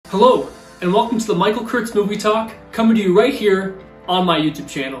Hello, and welcome to the Michael Kurtz Movie Talk, coming to you right here on my YouTube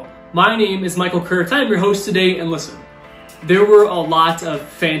channel. My name is Michael Kurtz. I'm your host today, and listen, there were a lot of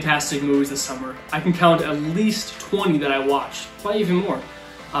fantastic movies this summer. I can count at least 20 that I watched, probably even more.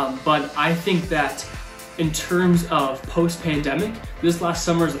 But I think that in terms of post-pandemic, this last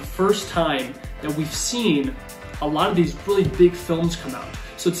summer is the first time that we've seen a lot of these really big films come out.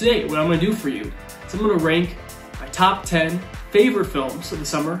 So today, what I'm going to do for you is I'm going to rank my top 10 favorite films of the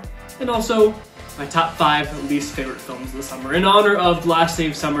summer, and also my top 5 least favorite films of the summer. In honor of the last day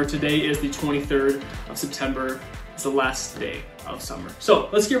of summer, today is the 23rd of September. It's the last day of summer. So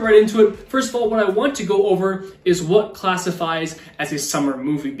let's get right into it. First of all, what I want to go over is what classifies as a summer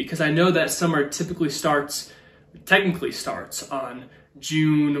movie, because I know that summer technically starts on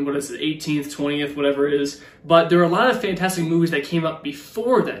June, 18th, 20th, whatever it is. But there are a lot of fantastic movies that came up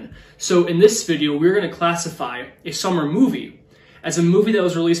before then. So in this video, we're going to classify a summer movie as a movie that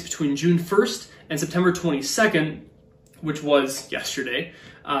was released between June 1st and September 22nd, which was yesterday,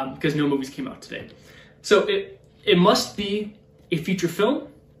 because no movies came out today. So it must be a feature film.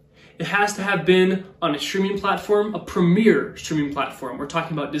 It has to have been on a streaming platform, a premier streaming platform. We're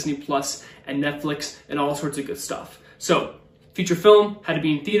talking about Disney Plus and Netflix and all sorts of good stuff. So feature film had to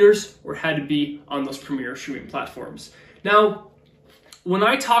be in theaters or had to be on those premier streaming platforms. Now, when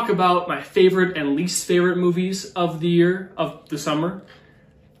I talk about my favorite and least favorite movies of the year, of the summer,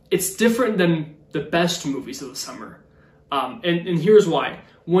 it's different than the best movies of the summer. And here's why.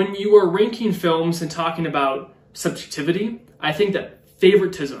 When you are ranking films and talking about subjectivity, I think that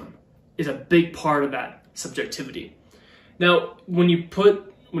favoritism is a big part of that subjectivity. Now, when you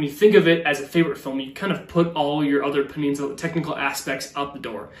think of it as a favorite film, you kind of put all your other opinions of the technical aspects out the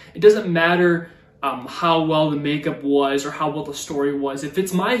door. It doesn't matter how well the makeup was or how well the story was. If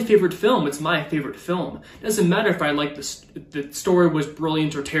it's my favorite film, it's my favorite film. It doesn't matter if I like the story was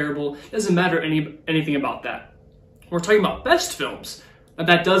brilliant or terrible. It doesn't matter anything about that. We're talking about best films, and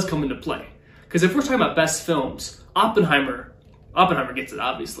that does come into play. Because if we're talking about best films, Oppenheimer gets it,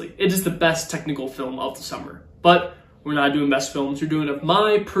 obviously. It is the best technical film of the summer. But we're not doing best films, we're doing of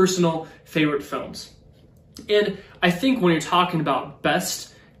my personal favorite films. And I think when you're talking about best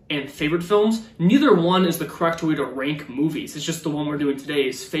and favorite films, neither one is the correct way to rank movies. It's just the one we're doing today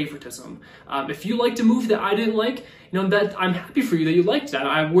is favoritism. If you liked a movie that I didn't like, that I'm happy for you that you liked that.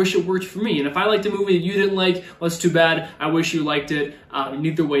 I wish it worked for me. And if I liked a movie that you didn't like, well, it's too bad. I wish you liked it.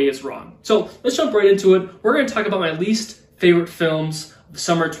 Neither way is wrong. So let's jump right into it. We're going to talk about my least favorite films of the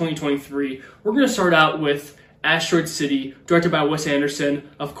summer 2023. We're going to start out with Asteroid City, directed by Wes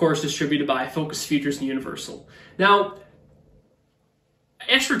Anderson, of course distributed by Focus Features and Universal. Now,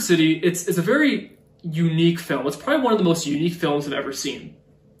 Asteroid City, it's a very unique film. It's probably one of the most unique films I've ever seen.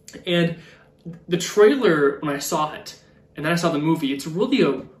 And the trailer, when I saw it, and then I saw the movie, it's really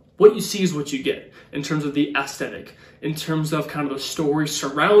what you see is what you get in terms of the aesthetic, in terms of kind of the story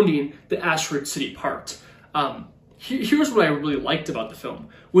surrounding the Asteroid City part. Here's what I really liked about the film.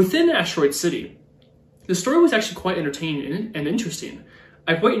 Within Asteroid City, the story was actually quite entertaining and interesting.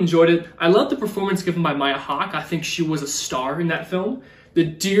 I quite enjoyed it. I loved the performance given by Maya Hawke. I think she was a star in that film. The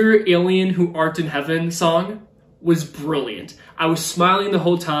Dear Alien Who Art in Heaven song was brilliant. I was smiling the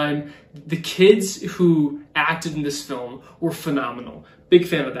whole time. The kids who acted in this film were phenomenal. Big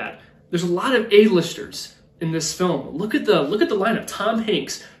fan of that. There's a lot of A-listers in this film. Look at the lineup. Tom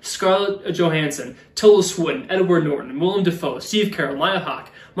Hanks, Scarlett Johansson, Tilda Swinton, Edward Norton, Willem Dafoe, Steve Carell, Maya Hawke,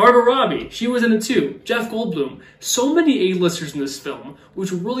 Margot Robbie, she was in it too, Jeff Goldblum. So many A-listers in this film,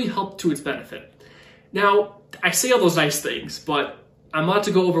 which really helped to its benefit. Now, I say all those nice things, but I'm about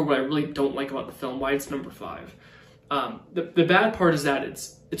to go over what I really don't like about the film, why it's number 5. The bad part is that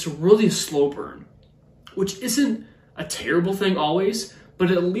it's really a slow burn, which isn't a terrible thing always,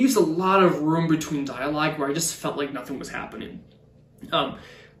 but it leaves a lot of room between dialogue where I just felt like nothing was happening.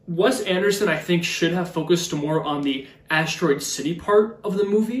 Wes Anderson, I think, should have focused more on the Asteroid City part of the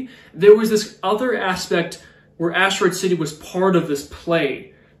movie. There was this other aspect where Asteroid City was part of this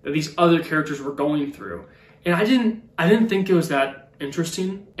play that these other characters were going through. And I didn't think it was that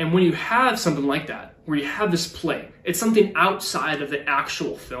interesting. And when you have something like that, where you have this play, it's something outside of the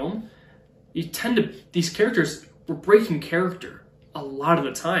actual film, these characters were breaking character a lot of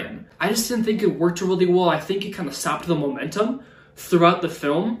the time. I just didn't think it worked really well. I think it kind of stopped the momentum throughout the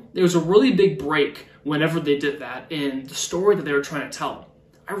film. There was a really big break whenever they did that in the story that they were trying to tell.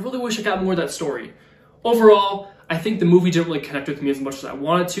 I really wish I got more of that story. Overall, I think the movie didn't really connect with me as much as I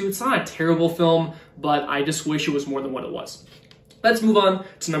wanted to. It's not a terrible film, but I just wish it was more than what it was. Let's move on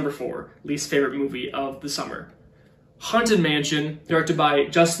to number 4, least favorite movie of the summer. Haunted Mansion, directed by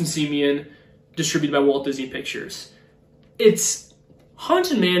Justin Simien, distributed by Walt Disney Pictures. It's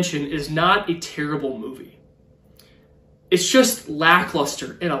Haunted Mansion is not a terrible movie. It's just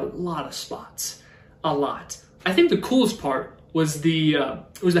lackluster in a lot of spots. A lot. I think the coolest part was the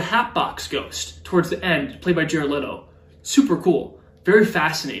Hatbox Ghost towards the end, played by Jared Leto. Super cool. Very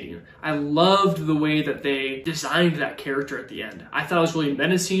fascinating. I loved the way that they designed that character at the end. I thought it was really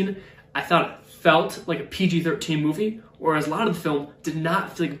menacing. I thought it felt like a PG-13 movie, whereas a lot of the film did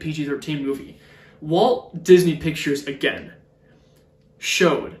not feel like a PG-13 movie. Walt Disney Pictures, again,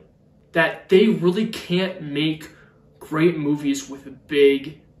 showed that they really can't make great movies with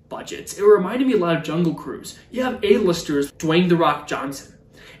big budgets. It reminded me a lot of Jungle Cruise. You have A-listers, Dwayne "The Rock" Johnson,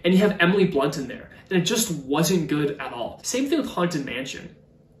 and you have Emily Blunt in there, and it just wasn't good at all. Same thing with Haunted Mansion.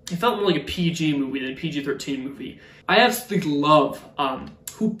 It felt more like a PG movie than a PG-13 movie. I absolutely love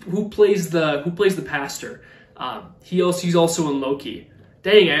who plays the pastor. He's also in Loki.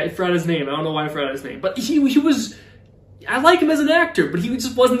 Dang, I forgot his name. I don't know why I forgot his name, but he was. I like him as an actor, but he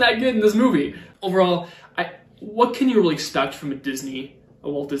just wasn't that good in this movie. Overall, what can you really expect from a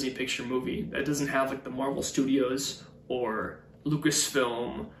Walt Disney Picture movie that doesn't have like the Marvel Studios or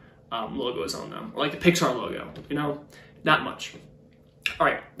Lucasfilm logos on them, or like the Pixar logo? You know, not much. All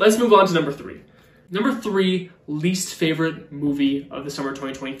right, let's move on to number 3. Number 3 least favorite movie of the summer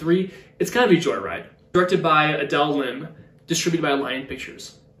 2023. It's gotta be Joyride, directed by Adele Lim, distributed by Lion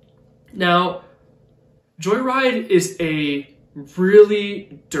Pictures. Now, Joyride is a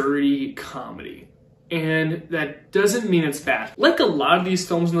really dirty comedy, and that doesn't mean it's bad. Like a lot of these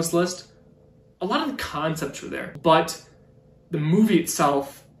films on this list, a lot of the concepts were there, but the movie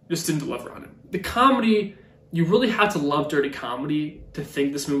itself just didn't deliver on it. The comedy, you really have to love dirty comedy to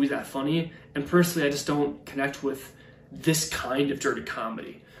think this movie's that funny, and personally, I just don't connect with this kind of dirty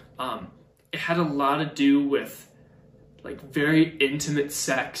comedy. It had a lot to do with like very intimate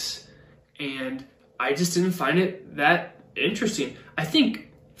sex, and I just didn't find it that interesting. I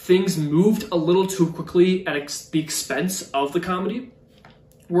think things moved a little too quickly at the expense of the comedy.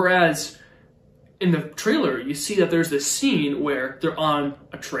 Whereas in the trailer, you see that there's this scene where they're on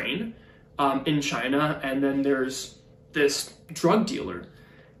a train in China, and then there's this drug dealer.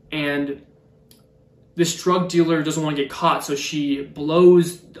 And this drug dealer doesn't want to get caught, so she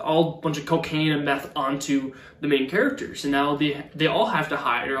blows a bunch of cocaine and meth onto the main characters. And now they all have to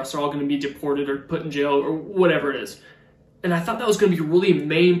hide, or else they're all going to be deported or put in jail or whatever it is. And I thought that was going to be a really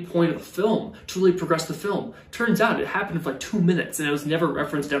main point of the film, to really progress the film. Turns out it happened for like 2 minutes, and it was never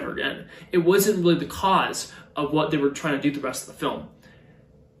referenced ever again. It wasn't really the cause of what they were trying to do the rest of the film.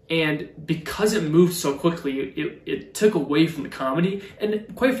 And because it moved so quickly, it took away from the comedy,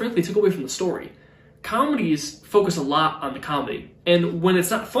 and quite frankly, it took away from the story. Comedies focus a lot on the comedy, and when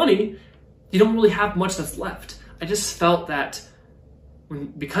it's not funny, you don't really have much that's left. I just felt that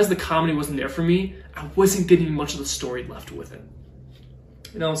because the comedy wasn't there for me, I wasn't getting much of the story left with it.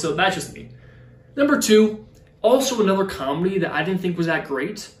 You know, so that's just me. Number 2, also another comedy that I didn't think was that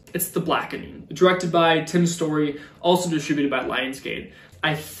great. It's The Blackening, directed by Tim Story, also distributed by Lionsgate.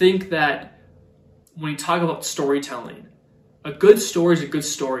 I think that when you talk about storytelling, a good story is a good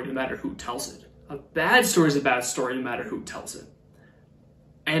story no matter who tells it. A bad story is a bad story no matter who tells it.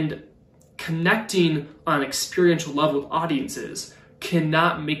 And connecting on an experiential level with audiences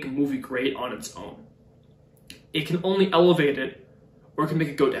cannot make a movie great on its own. It can only elevate it, or it can make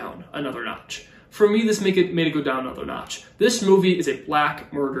it go down another notch. For me, this made it go down another notch. This movie is a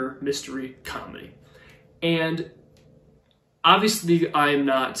black murder mystery comedy. And obviously I'm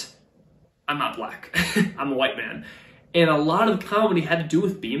not black. I'm a white man. And a lot of the comedy had to do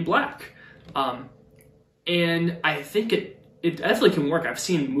with being black. And I think it definitely can work. I've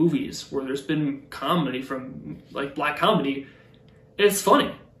seen movies where there's been comedy from like black comedy, and it's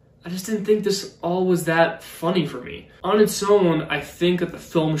funny. I just didn't think this all was that funny for me. On its own, I think that the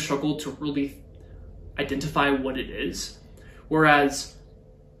film struggled to really identify what it is. Whereas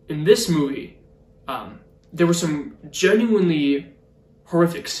in this movie, there were some genuinely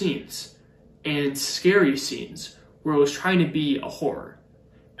horrific scenes and scary scenes where it was trying to be a horror.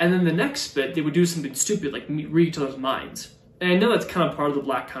 And then the next bit, they would do something stupid like read each other's minds. And I know that's kind of part of the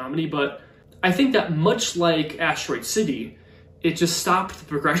black comedy, but I think that much like Asteroid City, it just stopped the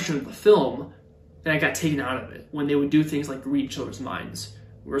progression of the film, and I got taken out of it when they would do things like read each other's minds,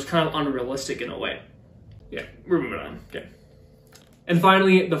 where it's kind of unrealistic in a way. Yeah, we're moving on. Okay. And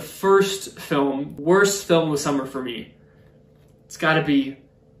finally, the worst film of the summer for me. It's gotta be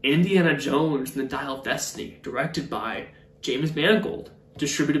Indiana Jones and the Dial of Destiny, directed by James Mangold,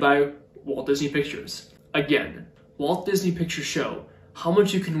 distributed by Walt Disney Pictures. Again, Walt Disney Pictures show how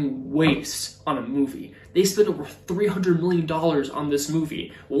much you can waste on a movie. They spent over $300 million on this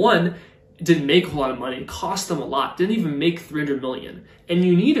movie. One, It didn't make a whole lot of money. It cost them a lot. Didn't even make 300 million. And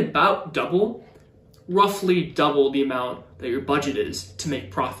you need about roughly double the amount that your budget is to make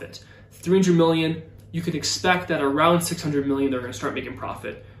profit. 300 million, you can expect that around 600 million they're going to start making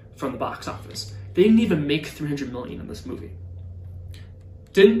profit from the box office. They didn't even make 300 million in this movie.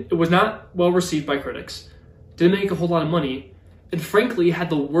 It was not well received by critics. Didn't make a whole lot of money. And frankly,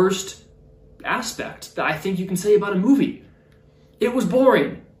 had the worst aspect that I think you can say about a movie. It was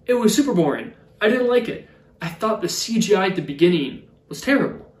boring. It was super boring. I didn't like it. I thought the CGI at the beginning was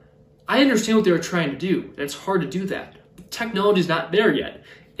terrible. I understand what they were trying to do, and it's hard to do that. The technology's not there yet.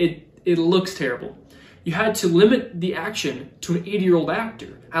 It looks terrible. You had to limit the action to an 80-year-old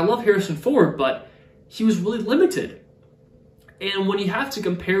actor. I love Harrison Ford, but he was really limited. And when you have to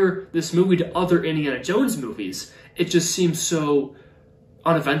compare this movie to other Indiana Jones movies, it just seems so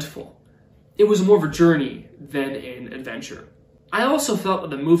uneventful. It was more of a journey than an adventure. I also felt that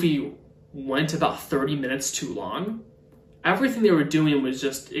the movie went about 30 minutes too long. Everything they were doing was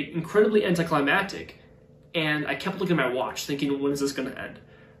just incredibly anticlimactic, and I kept looking at my watch thinking, when is this going to end?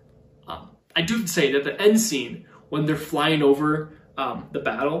 I do have to say that the end scene, when they're flying over the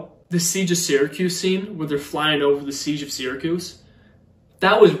battle, the Siege of Syracuse scene, where they're flying over the Siege of Syracuse,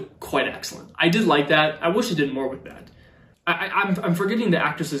 that was quite excellent. I did like that. I wish I did more with that. I'm forgetting the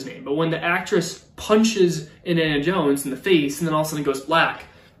actress's name, but when the actress punches Indiana Jones in the face and then all of a sudden it goes black,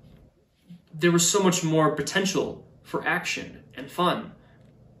 there was so much more potential for action and fun.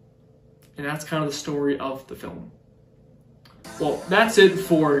 And that's kind of the story of the film. Well, that's it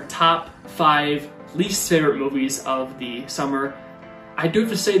for top 5 least favorite movies of the summer. I do have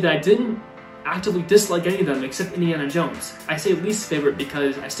to say that I didn't actively dislike any of them except Indiana Jones. I say least favorite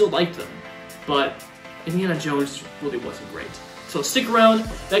because I still liked them, but Indiana Jones really wasn't great. So stick around.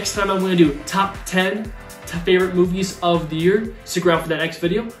 Next time I'm going to do top 10 favorite movies of the year. Stick around for that next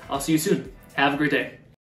video. I'll see you soon. Have a great day.